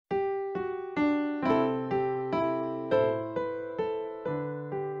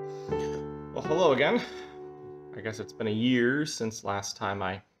Well, hello again. I guess it's been a year since last time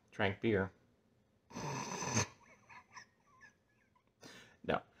I drank beer.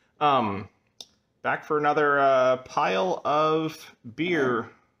 No. Back for another pile of beer,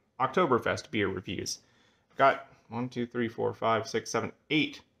 Oktoberfest beer reviews. Got 1, 2, 3, 4, 5, 6, 7,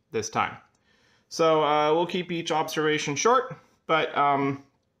 8 this time. So we'll keep each observation short, but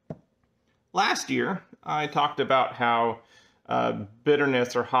last year I talked about how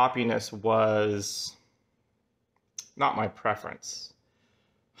bitterness or hoppiness was not my preference.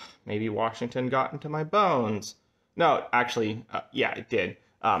 Maybe Washington got into my bones. No, actually, yeah, it did.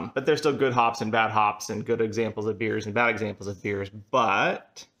 But there's still good hops and bad hops and good examples of beers and bad examples of beers.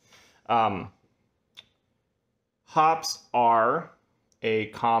 But hops are a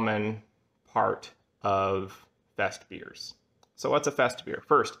common part of fest beers. So what's a fest beer?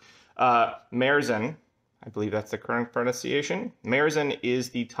 First, Marzen, I believe that's the correct pronunciation. Marzen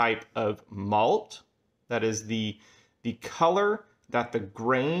is the type of malt that is the color that the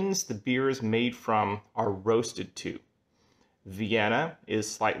grains the beer is made from are roasted to. Vienna is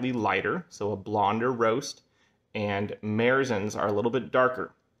slightly lighter, so a blonder roast, and Marzens are a little bit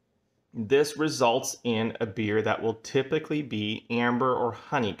darker. This results in a beer that will typically be amber or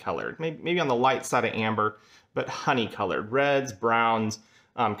honey colored, maybe on the light side of amber, but honey colored. Reds, browns,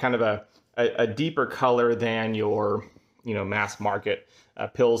 kind of a deeper color than your, mass market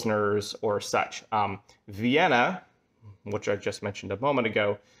Pilsners or such. Vienna, which I just mentioned a moment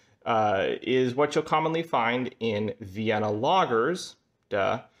ago, is what you'll commonly find in Vienna lagers,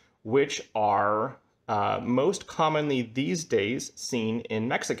 which are most commonly these days seen in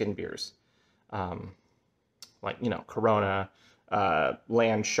Mexican beers, like, Corona,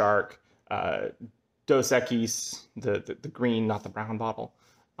 Land Shark, Dos Equis, the green, not the brown bottle,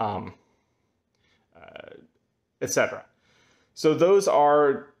 etc. So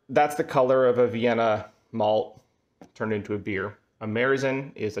that's the color of a Vienna malt turned into a beer. A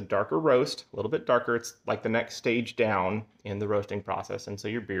Marzen is a darker roast, a little bit darker. It's like the next stage down in the roasting process. And so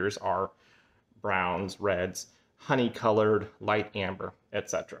your beers are browns, reds, honey-colored, light amber,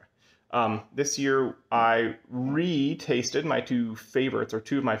 etc. This year, I re-tasted my two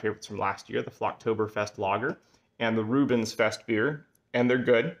of my favorites from last year, the Flocktoberfest lager and the Reuben's Fest-Bier, and they're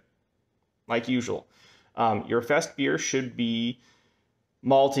good, like usual. Your Fest-Bier should be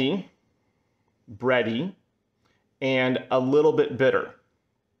malty, bready, and a little bit bitter.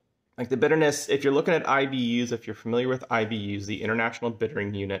 Like the bitterness, if you're looking at IBUs, if you're familiar with IBUs, the International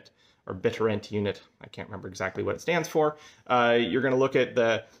Bittering Unit, or Bitterant Unit, I can't remember exactly what it stands for, you're going to look at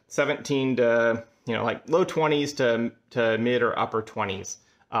the 17 to, like low 20s to mid or upper 20s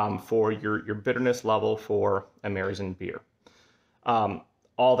for your bitterness level for a Marzen beer.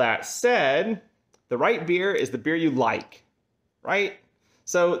 All that said, the right beer is the beer you like, right?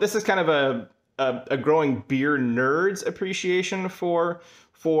 So this is kind of a growing beer nerds appreciation for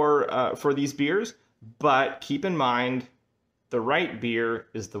these beers, but keep in mind the right beer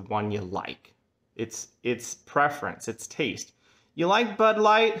is the one you like. It's preference, it's taste. You like Bud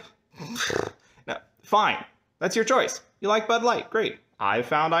Light? No, fine, that's your choice. You like Bud Light, great. I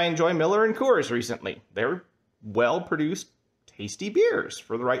found I enjoy Miller and Coors recently. They're well-produced, tasty beers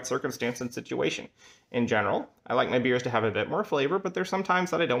for the right circumstance and situation. In general, I like my beers to have a bit more flavor, but there's some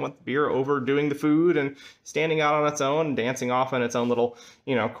times that I don't want the beer overdoing the food and standing out on its own and dancing off in its own little,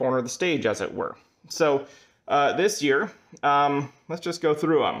 corner of the stage, as it were. So this year, let's just go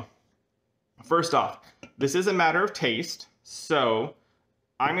through them. First off, this is a matter of taste, so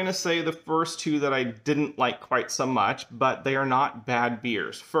I'm going to say the first two that I didn't like quite so much, but they are not bad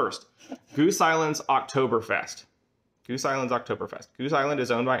beers. First, Goose Island's Oktoberfest. Goose Island's Oktoberfest. Goose Island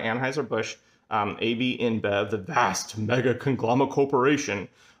is owned by Anheuser-Busch, AB InBev, the vast mega conglomerate corporation,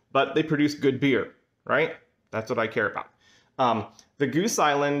 but they produce good beer, right? That's what I care about. The Goose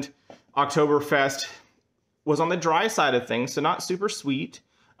Island Oktoberfest was on the dry side of things, so not super sweet,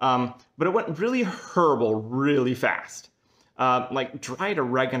 but it went really herbal really fast, like dried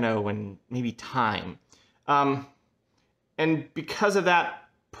oregano and maybe thyme. And because of that,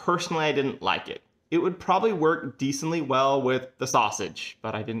 personally, I didn't like it. It would probably work decently well with the sausage,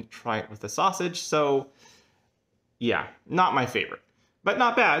 but I didn't try it with the sausage, so yeah, not my favorite. But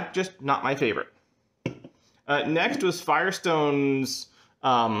not bad, just not my favorite. Next was Firestone's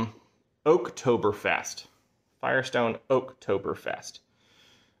Oaktoberfest. Firestone Oaktoberfest,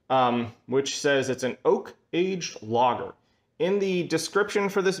 which says it's an oak-aged lager. In the description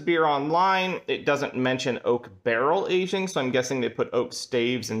for this beer online, it doesn't mention oak barrel aging, so I'm guessing they put oak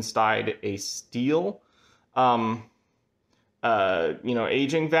staves inside a steel,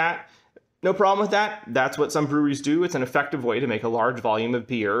 aging vat. No problem with that. That's what some breweries do. It's an effective way to make a large volume of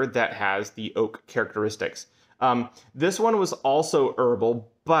beer that has the oak characteristics. This one was also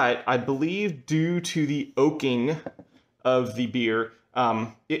herbal, but I believe due to the oaking of the beer,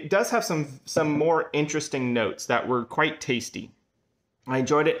 it does have some more interesting notes that were quite tasty. I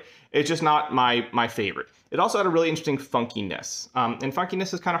enjoyed it. It's just not my favorite. It also had a really interesting funkiness. And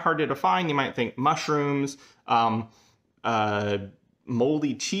funkiness is kind of hard to define. You might think mushrooms,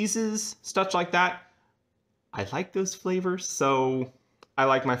 moldy cheeses, stuff like that. I like those flavors, so I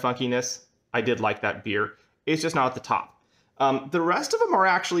like my funkiness. I did like that beer. It's just not at the top. The rest of them are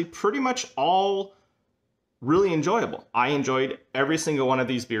actually pretty much all really enjoyable. I enjoyed every single one of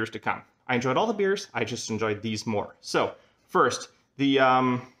these beers to come. I enjoyed all the beers. I just enjoyed these more. So first, the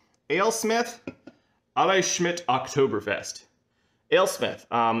Alesmith Aleschmidt Oktoberfest. Alesmith.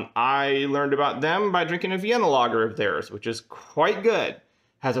 I learned about them by drinking a Vienna lager of theirs, which is quite good.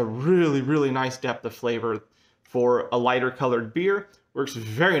 Has a really, really nice depth of flavor for a lighter colored beer. Works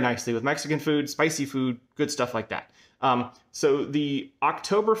very nicely with Mexican food, spicy food, good stuff like that. So the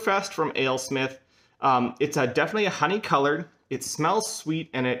Oktoberfest from Alesmith, it's definitely a honey colored. It smells sweet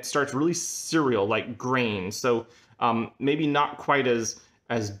and it starts really cereal, like grain. So maybe not quite as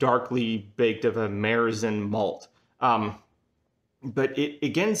darkly baked of a Marzen malt. But it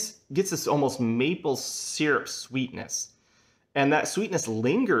again gets this almost maple syrup sweetness. And that sweetness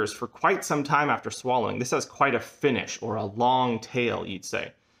lingers for quite some time after swallowing. This has quite a finish, or a long tail, you'd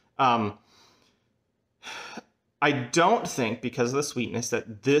say. I don't think, because of the sweetness,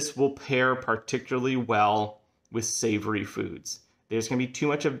 that this will pair particularly well with savory foods. There's going to be too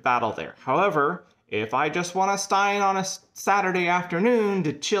much of a battle there. However, if I just want a stein on a Saturday afternoon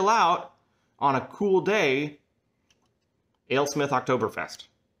to chill out on a cool day, Alesmith Oktoberfest,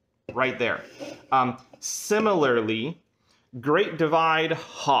 right there. Similarly, Great Divide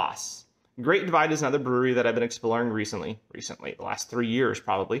Haas. Great Divide is another brewery that I've been exploring recently, the last 3 years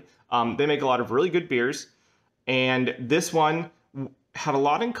probably. They make a lot of really good beers, and this one had a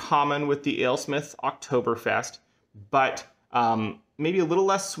lot in common with the Alesmith Oktoberfest, but maybe a little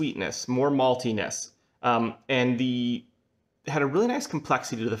less sweetness, more maltiness, and had a really nice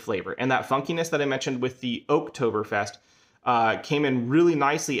complexity to the flavor. And that funkiness that I mentioned with the Oaktoberfest came in really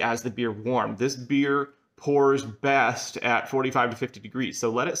nicely as the beer warmed. This beer pours best at 45 to 50 degrees.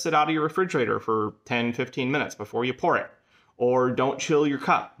 So let it sit out of your refrigerator for 10, 15 minutes before you pour it. Or don't chill your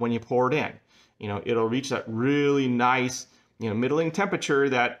cup when you pour it in. You know, it'll reach that really nice, middling temperature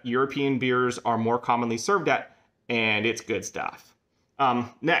that European beers are more commonly served at, and it's good stuff.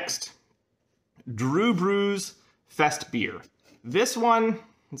 Next, Brews Fest-Bier. This one,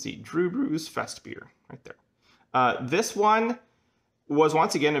 let's see, Brews Fest-Bier, right there. This one was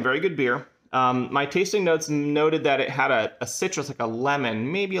once again a very good beer. My tasting notes noted that it had a citrus, like a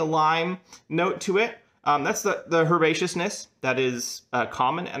lemon, maybe a lime note to it. That's the herbaceousness that is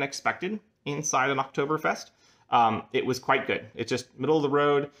common and expected inside an Oktoberfest. It was quite good. It's just middle of the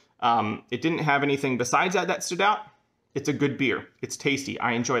road. It didn't have anything besides that stood out. It's a good beer. It's tasty.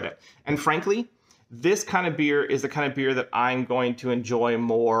 I enjoyed it. And frankly, this kind of beer is the kind of beer that I'm going to enjoy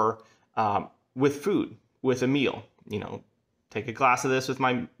more with food, with a meal. Take a glass of this with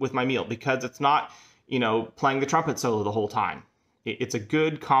my meal, because it's not, playing the trumpet solo the whole time. It's a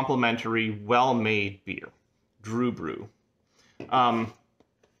good, complimentary, well-made beer. Brew.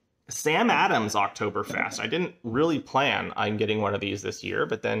 Sam Adams Oktoberfest. I didn't really plan on getting one of these this year,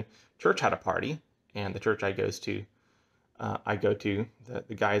 but then church had a party, and the church I go to,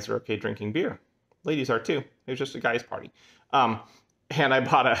 the guys are okay drinking beer. Ladies are too. It was just a guys' party. And I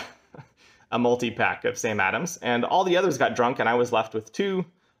bought a multi-pack of Sam Adams, and all the others got drunk, and I was left with 2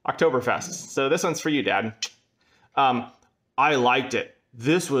 Oktoberfests. So this one's for you, Dad. I liked it.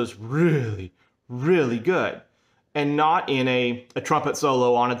 This was really, really good, and not in a trumpet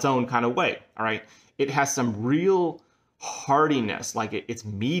solo on its own kind of way, all right? It has some real heartiness, like it's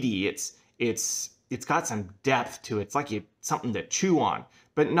meaty, it's got some depth to it. It's like something to chew on,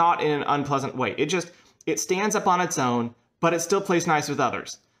 but not in an unpleasant way. It stands up on its own, but it still plays nice with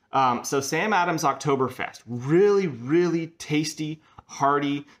others. So Sam Adams Oktoberfest, really, really tasty,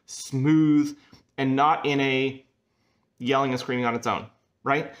 hearty, smooth, and not in a yelling and screaming on its own,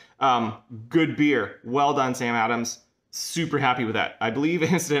 right? Good beer. Well done, Sam Adams. Super happy with that. I believe,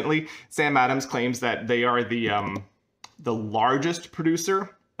 incidentally, Sam Adams claims that they are the largest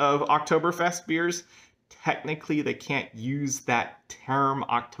producer of Oktoberfest beers. Technically, they can't use that term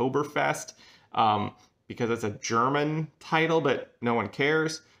Oktoberfest because it's a German title, but no one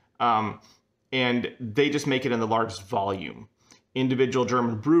cares. And they just make it in the largest volume. Individual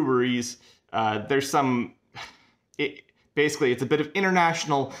German breweries, Basically, it's a bit of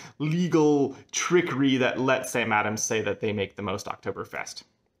international legal trickery that lets Sam Adams say that they make the most Oktoberfest.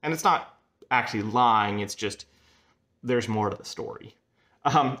 And it's not actually lying, it's just there's more to the story.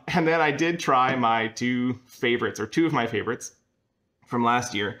 And then I did try my two of my favorites from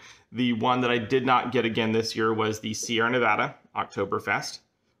last year. The one that I did not get again this year was the Sierra Nevada Oktoberfest,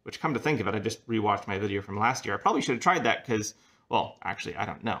 which, come to think of it, I just rewatched my video from last year. I probably should have tried that because, well, actually, I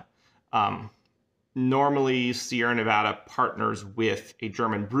don't know. Normally, Sierra Nevada partners with a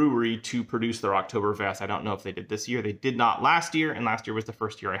German brewery to produce their Oktoberfest. I don't know if they did this year. They did not last year, and last year was the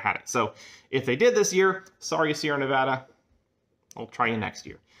first year I had it. So if they did this year, sorry, Sierra Nevada, I'll try you next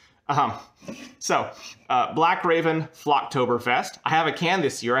year. Black Raven Flocktoberfest. I have a can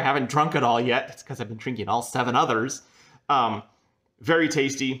this year. I haven't drunk it all yet. It's because I've been drinking all 7 others. Very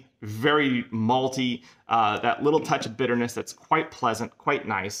tasty, very malty, that little touch of bitterness that's quite pleasant, quite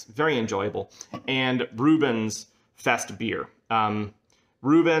nice, very enjoyable. And Reuben's Fest-Bier.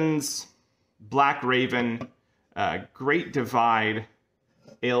 Reuben's, Black Raven, Great Divide,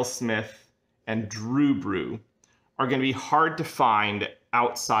 Alesmith, and Brew are going to be hard to find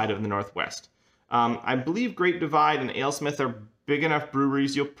outside of the Northwest. I believe Great Divide and Alesmith are big enough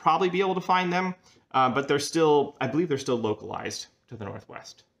breweries, you'll probably be able to find them, but they're still, I believe they're still localized to the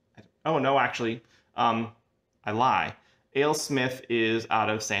Northwest. Oh, no, actually, I lie. Alesmith is out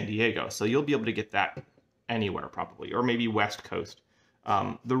of San Diego, so you'll be able to get that anywhere probably, or maybe West Coast.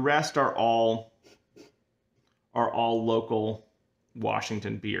 The rest are all local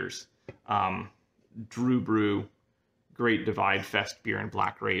Washington beers. Brew, Great Divide, Fest-Bier, and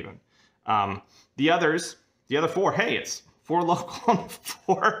Black Raven. The other 4, hey, it's 4 local and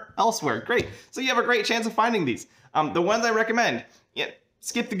 4 elsewhere. Great. So you have a great chance of finding these. The ones I recommend,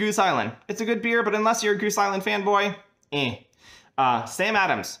 skip the Goose Island. It's a good beer, but unless you're a Goose Island fanboy, Sam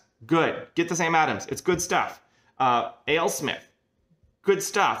Adams, good. Get the Sam Adams. It's good stuff. Alesmith, good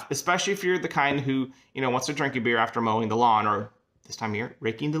stuff, especially if you're the kind who, wants to drink a beer after mowing the lawn, or this time of year,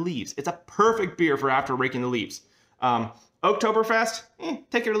 raking the leaves. It's a perfect beer for after raking the leaves. Oktoberfest,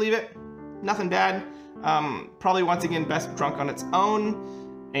 take it or leave it. Nothing bad. Probably, once again, best drunk on its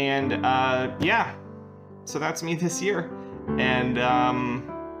own. And, yeah. So that's me this year. And,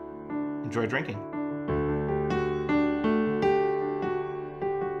 enjoy drinking.